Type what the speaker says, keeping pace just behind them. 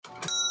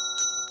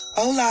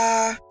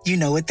Hola! You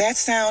know what that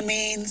sound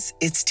means.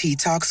 It's Tea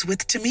Talks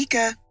with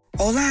Tamika.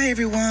 Hola,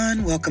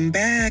 everyone. Welcome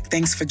back.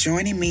 Thanks for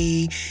joining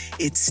me.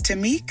 It's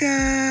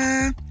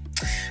Tamika.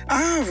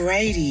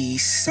 Alrighty,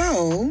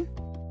 so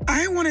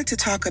I wanted to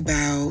talk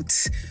about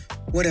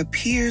what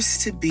appears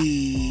to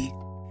be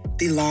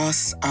the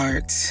lost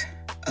art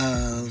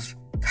of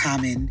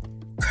common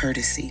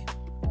courtesy.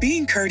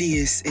 Being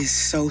courteous is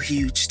so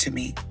huge to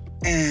me.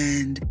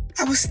 And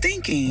I was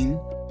thinking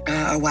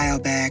a while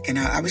back, and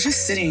I was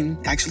just sitting,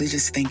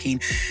 just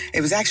thinking. It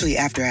was actually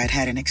after I'd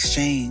had an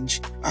exchange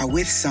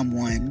with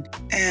someone,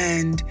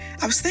 and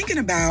I was thinking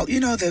about,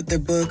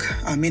 the book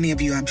many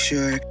of you, I'm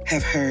sure,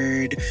 have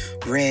heard,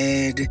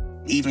 read,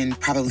 even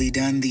probably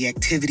done the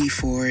activity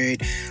for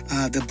it,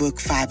 the book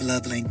 5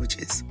 Love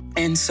Languages.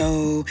 And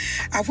so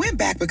I went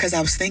back because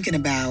I was thinking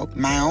about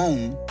my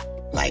own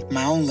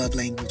love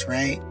language,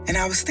 right? And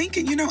I was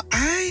thinking,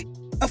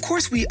 of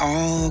course we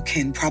all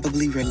can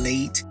probably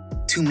relate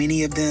to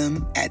many of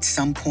them at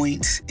some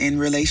point in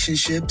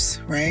relationships,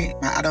 right?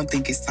 I don't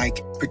think it's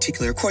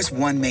particular. Of course,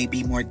 one may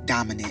be more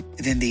dominant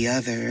than the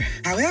other.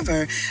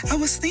 However, I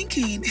was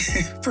thinking,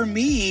 for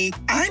me,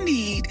 I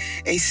need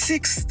a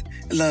 6th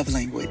love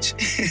language.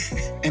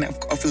 And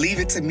leave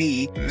it to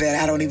me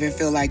that I don't even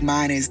feel like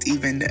mine is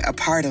even a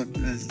part of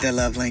the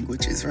love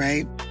languages,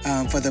 right?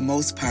 For the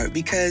most part,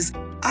 because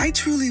I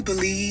truly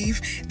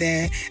believe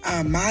that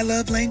my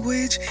love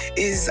language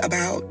is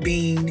about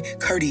being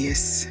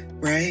courteous,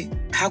 right?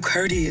 How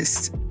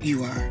courteous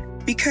you are.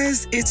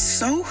 Because it's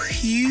so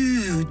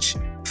huge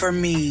for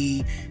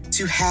me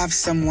to have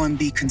someone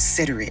be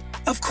considerate.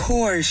 Of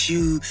course,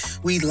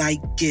 we like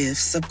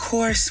gifts. Of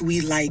course,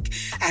 we like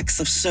acts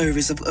of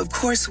service. Of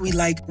course, we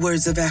like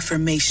words of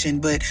affirmation.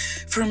 But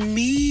for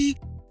me,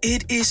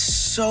 it is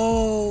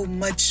so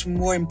much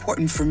more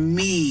important for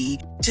me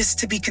just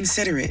to be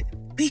considerate.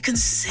 Be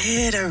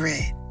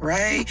considerate,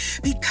 right?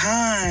 Be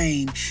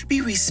kind,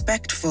 be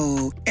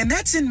respectful. And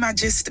that's in my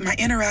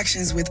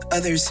interactions with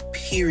others,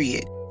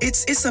 period.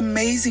 It's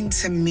amazing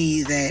to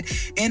me that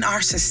in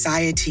our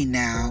society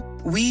now,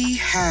 we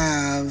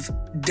have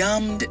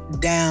dumbed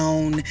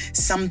down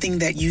something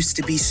that used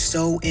to be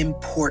so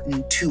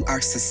important to our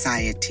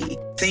society.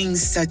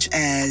 Things such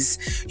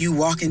as you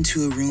walk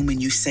into a room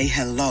and you say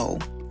hello,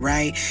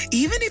 right?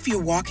 Even if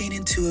you're walking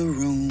into a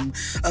room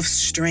of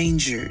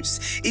strangers,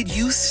 it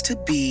used to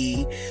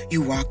be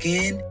you walk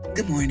in,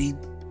 good morning,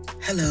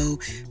 hello.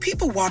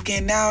 People walk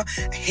in now,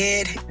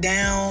 head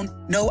down,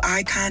 no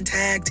eye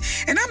contact.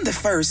 And I'm the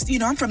first,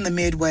 I'm from the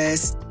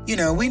Midwest.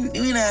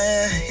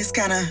 It's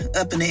kind of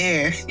up in the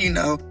air,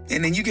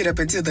 and then you get up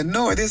into the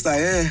north, it's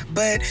like,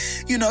 but,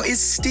 it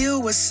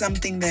still was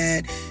something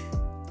that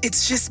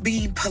it's just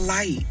being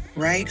polite,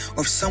 right?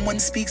 Or if someone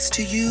speaks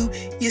to you,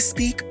 you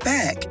speak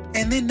back.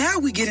 And then now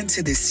we get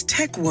into this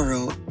tech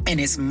world, and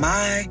it's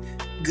my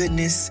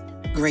goodness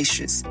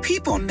gracious.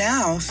 People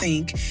now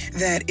think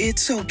that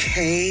it's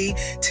okay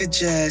to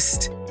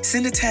just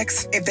send a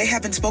text if they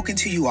haven't spoken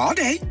to you all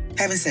day,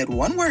 haven't said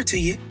one word to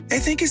you. They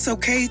think it's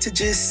okay to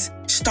just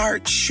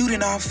start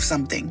shooting off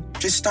something.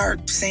 Just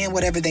start saying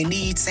whatever they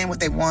need, saying what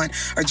they want,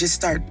 or just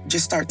start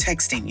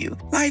texting you.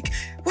 Like,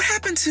 what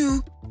happened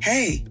to,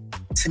 hey,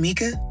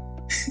 Tamika,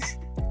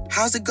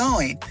 how's it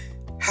going?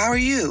 How are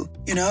you?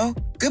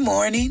 Good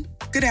morning,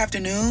 good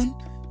afternoon,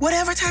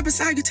 whatever type of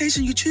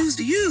salutation you choose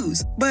to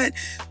use. But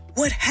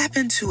what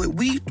happened to it?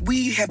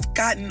 We have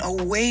gotten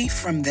away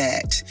from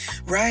that,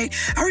 right?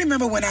 I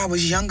remember when I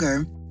was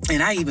younger,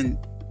 and I even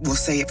will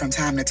say it from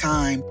time to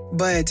time,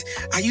 but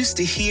I used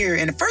to hear,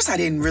 and at first I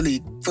didn't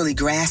really fully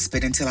grasp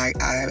it until I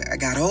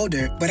got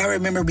older, but I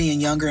remember being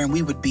younger and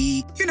we would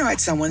be, at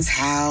someone's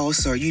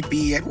house, or you'd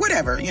be at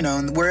whatever,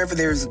 wherever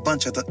there's a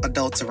bunch of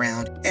adults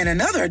around, and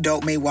another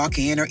adult may walk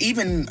in, or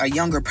even a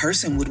younger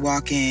person would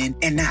walk in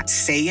and not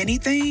say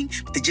anything,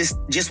 but they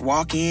just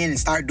walk in and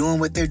start doing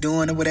what they're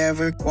doing or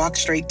whatever, walk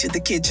straight to the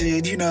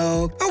kitchen,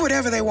 or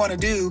whatever they want to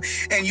do,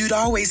 and you'd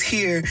always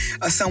hear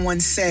someone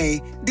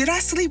say, "Did I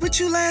sleep with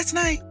you last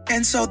night?"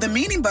 And so the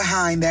meaning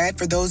behind that,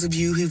 for those of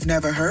you who've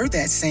never heard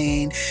that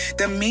saying,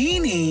 the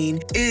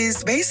meaning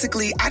is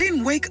basically, I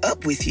didn't wake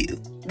up with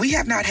you. We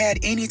have not had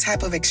any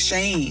type of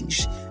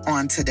exchange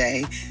on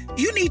today.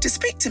 You need to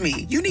speak to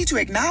me. You need to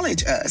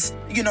acknowledge us.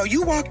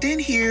 You walked in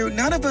here.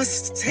 None of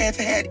us have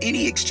had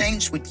any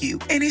exchange with you.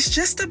 And it's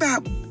just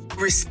about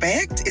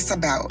respect. It's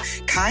about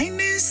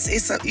kindness.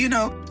 It's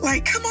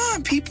come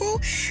on, people.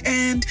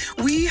 And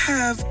we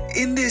have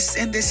in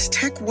this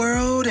tech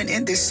world and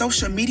in this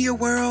social media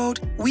world,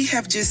 we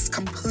have just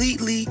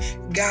completely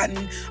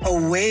gotten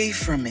away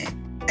from it.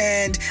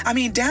 And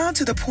down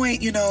to the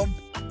point,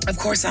 of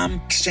course,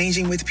 I'm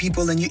exchanging with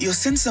people, and you'll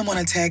send someone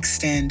a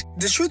text, and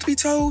the truth be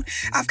told,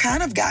 I've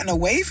kind of gotten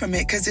away from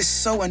it because it's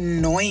so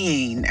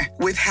annoying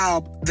with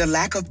how the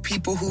lack of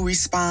people who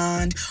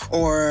respond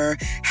or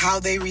how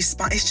they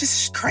respond. It's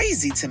just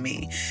crazy to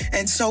me.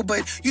 And so,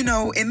 but,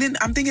 and then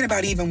I'm thinking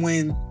about even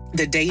when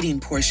the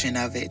dating portion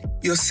of it,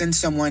 you'll send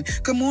someone,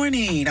 "Good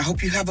morning, I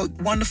hope you have a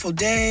wonderful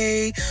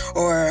day,"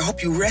 or "I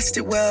hope you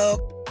rested well."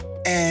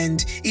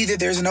 And either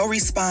there's no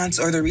response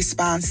or the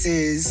response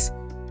is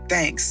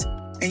thanks.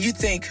 And you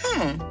think,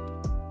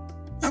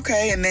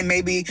 okay. And then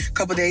maybe a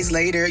couple days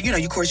later,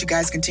 of course, you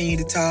guys continue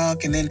to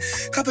talk. And then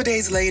a couple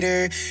days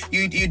later,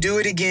 you do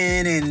it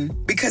again. And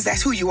because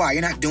that's who you are,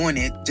 you're not doing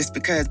it just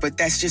because, but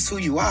that's just who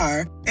you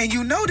are. And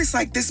you notice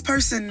like this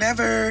person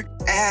never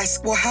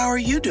asks, well, how are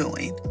you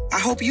doing? I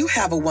hope you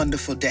have a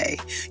wonderful day,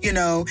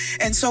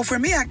 And so for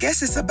me, I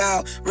guess it's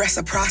about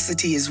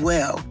reciprocity as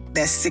well.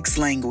 That sixth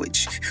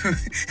language,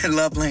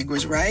 love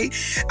language, right?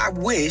 I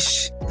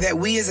wish that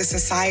we as a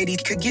society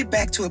could get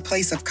back to a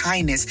place of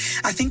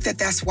kindness. I think that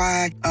that's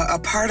why, a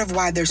part of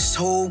why there's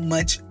so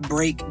much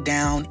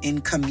breakdown in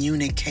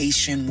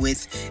communication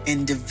with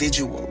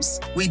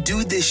individuals. We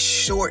do this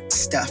short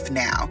stuff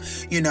now.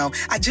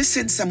 I just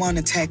sent someone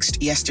a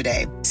text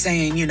yesterday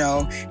saying,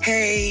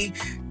 hey,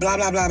 blah,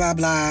 blah, blah, blah,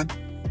 blah.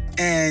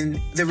 And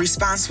the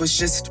response was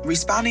just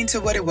responding to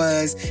what it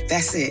was.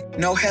 That's it.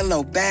 No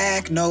hello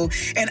back. No.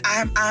 And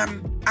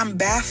I'm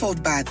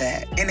baffled by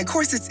that. And of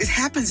course, it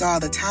happens all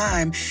the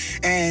time.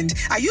 And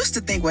I used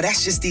to think, well,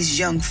 that's just these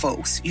young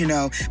folks,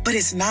 but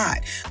it's not.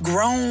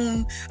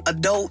 Grown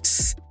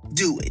adults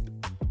do it.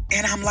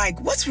 And I'm like,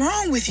 what's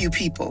wrong with you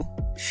people?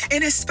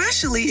 And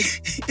especially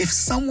if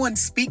someone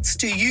speaks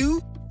to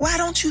you, why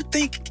don't you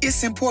think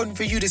it's important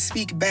for you to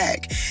speak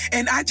back?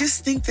 And I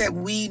just think that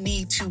we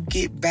need to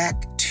get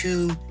back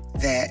to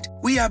that.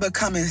 We are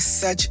becoming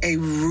such a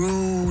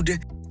rude,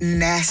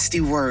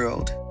 nasty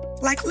world.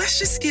 Like, let's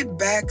just get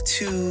back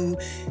to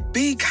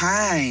being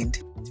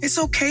kind. It's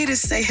okay to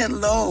say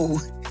hello,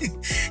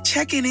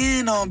 checking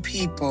in on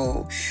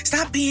people.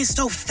 Stop being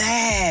so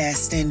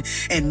fast and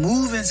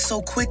moving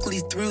so quickly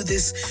through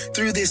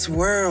this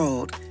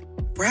world.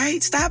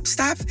 Right?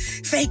 Stop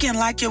faking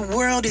like your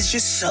world is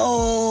just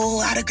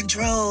so out of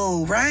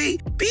control, right?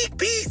 Be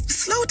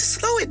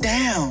slow it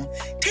down.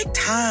 Take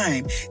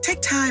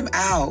time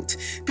out.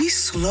 Be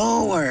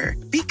slower,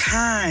 be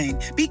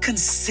kind, be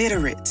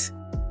considerate.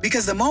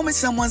 Because the moment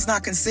someone's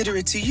not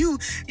considerate to you,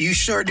 you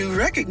sure do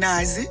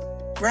recognize it,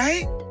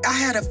 right? I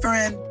had a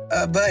friend,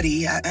 a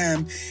buddy,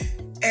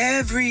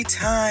 every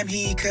time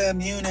he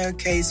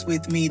communicates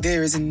with me,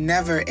 there is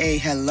never a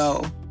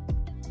hello,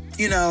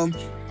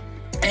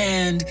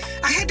 And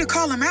I had to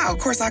call him out. Of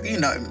course,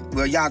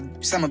 y'all,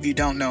 some of you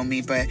don't know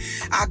me, but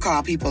I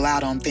call people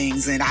out on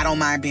things, and I don't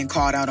mind being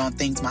called out on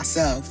things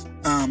myself.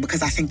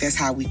 Because I think that's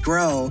how we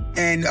grow.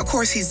 And of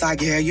course, he's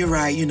like, yeah, you're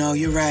right,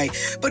 you're right.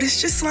 But it's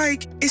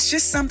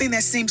just something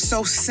that seems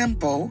so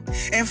simple.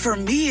 And for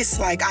me, it's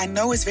like, I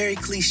know it's very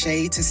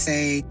cliche to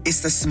say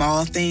it's the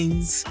small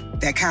things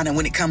that kind of,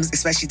 when it comes,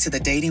 especially to the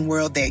dating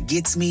world, that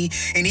gets me.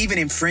 And even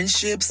in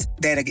friendships,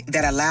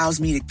 that allows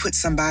me to put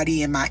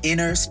somebody in my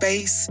inner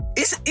space.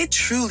 It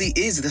truly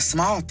is the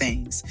small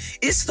things.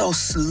 It's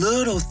those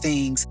little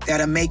things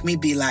that'll make me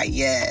be like,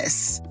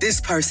 yes,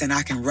 this person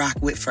I can rock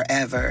with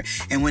forever.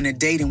 And when the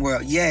dating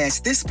world,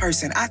 yes, this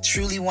person I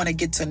truly want to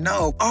get to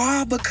know,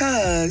 all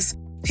because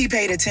he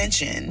paid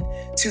attention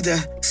to the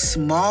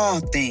small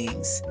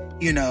things.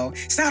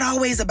 It's not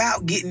always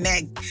about getting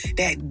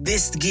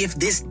this gift,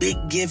 this big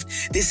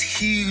gift, this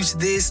huge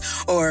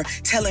this, or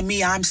telling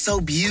me I'm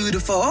so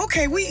beautiful.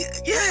 Okay,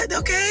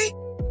 okay.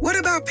 What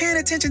about paying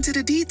attention to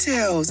the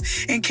details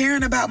and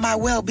caring about my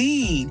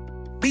well-being,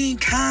 being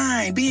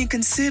kind, being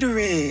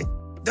considerate?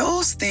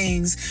 Those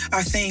things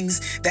are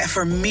things that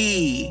for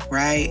me,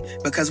 right?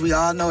 Because we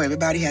all know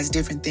everybody has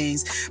different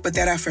things, but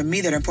that are for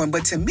me that are important.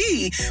 But to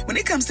me, when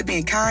it comes to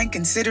being kind,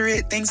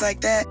 considerate, things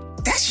like that,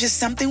 that's just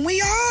something we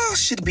all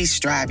should be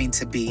striving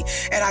to be.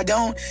 And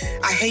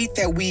I hate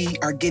that we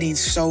are getting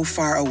so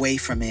far away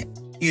from it.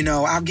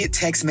 I'll get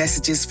text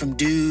messages from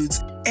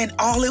dudes, and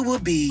all it will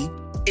be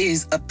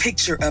is a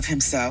picture of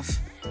himself.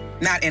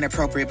 Not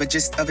inappropriate, but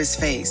just of his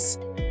face.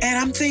 And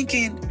I'm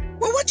thinking,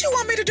 well, what you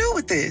want me to do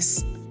with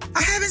this?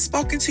 I haven't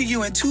spoken to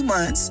you in 2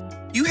 months.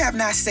 You have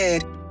not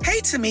said, hey,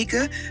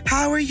 Tamika,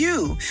 how are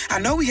you? I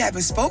know we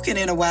haven't spoken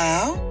in a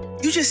while.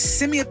 You just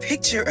send me a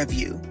picture of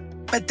you.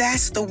 But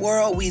that's the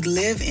world we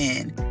live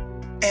in.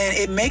 And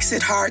it makes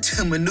it hard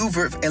to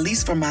maneuver, at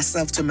least for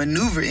myself, to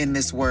maneuver in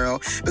this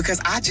world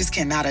because I just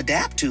cannot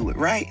adapt to it,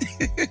 right?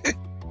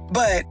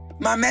 But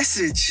my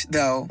message,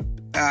 though,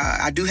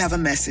 I do have a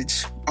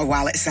message.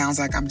 While it sounds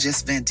like I'm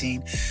just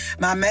venting,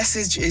 my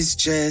message is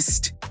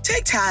just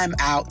take time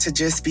out to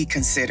just be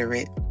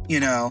considerate,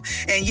 And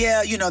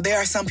yeah, there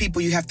are some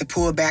people you have to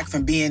pull back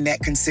from being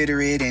that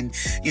considerate, and,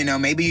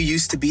 maybe you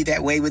used to be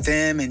that way with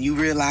them and you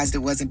realized it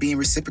wasn't being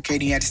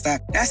reciprocated. You had to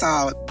stop. That's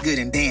all good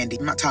and dandy.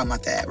 I'm not talking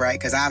about that, right?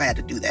 Because I've had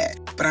to do that.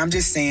 But I'm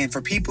just saying,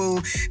 for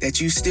people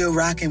that you still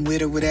rocking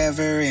with or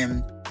whatever,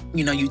 and,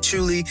 you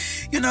truly,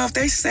 if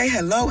they say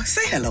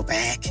hello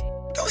back.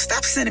 Don't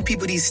stop sending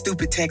people these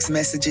stupid text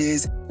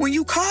messages. When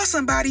you call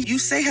somebody, you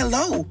say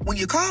hello. When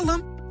you call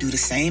them, do the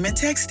same in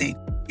texting.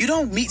 You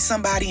don't meet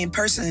somebody in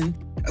person,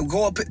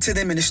 go up to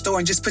them in the store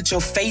and just put your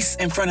face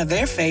in front of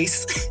their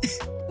face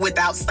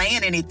without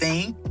saying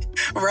anything.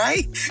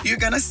 right? You're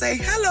going to say,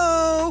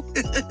 hello,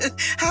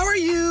 how are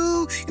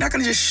you? You're not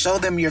going to just show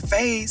them your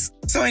face.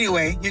 So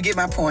anyway, you get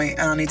my point.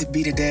 I don't need to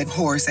beat a dead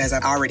horse as I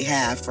already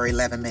have for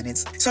 11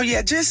 minutes. So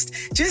yeah, just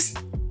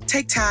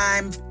take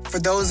time for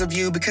those of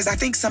you, because I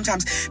think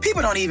sometimes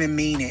people don't even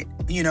mean it.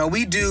 You know,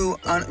 we do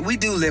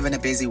live in a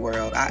busy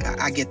world.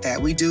 I get that.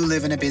 We do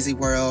live in a busy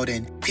world,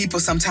 and people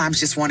sometimes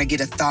just want to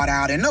get a thought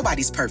out, and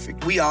nobody's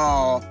perfect. We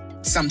all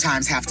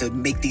sometimes have to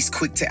make these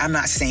quick I'm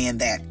not saying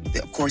that.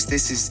 Of course,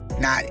 this is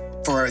not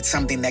for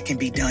something that can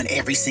be done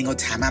every single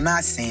time. I'm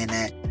not saying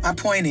that. My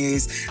point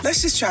is,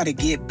 let's just try to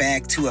get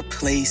back to a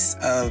place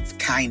of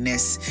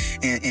kindness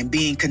and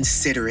being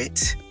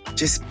considerate.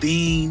 Just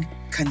being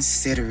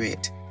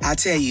considerate. I'll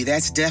tell you,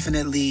 that's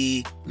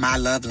definitely my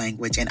love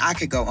language, and I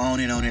could go on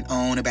and on and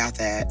on about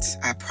that.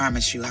 I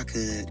promise you I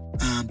could.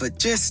 But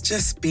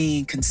just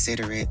being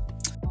considerate.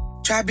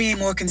 Try being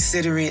more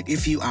considerate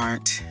if you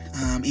aren't,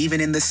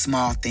 even in the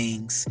small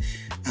things.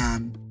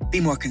 Be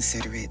more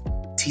considerate.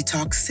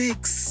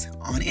 TTalk6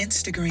 on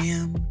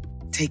Instagram.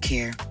 Take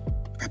care.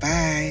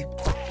 Bye-bye.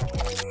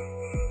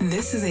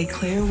 This is a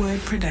Clear Word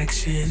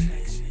production.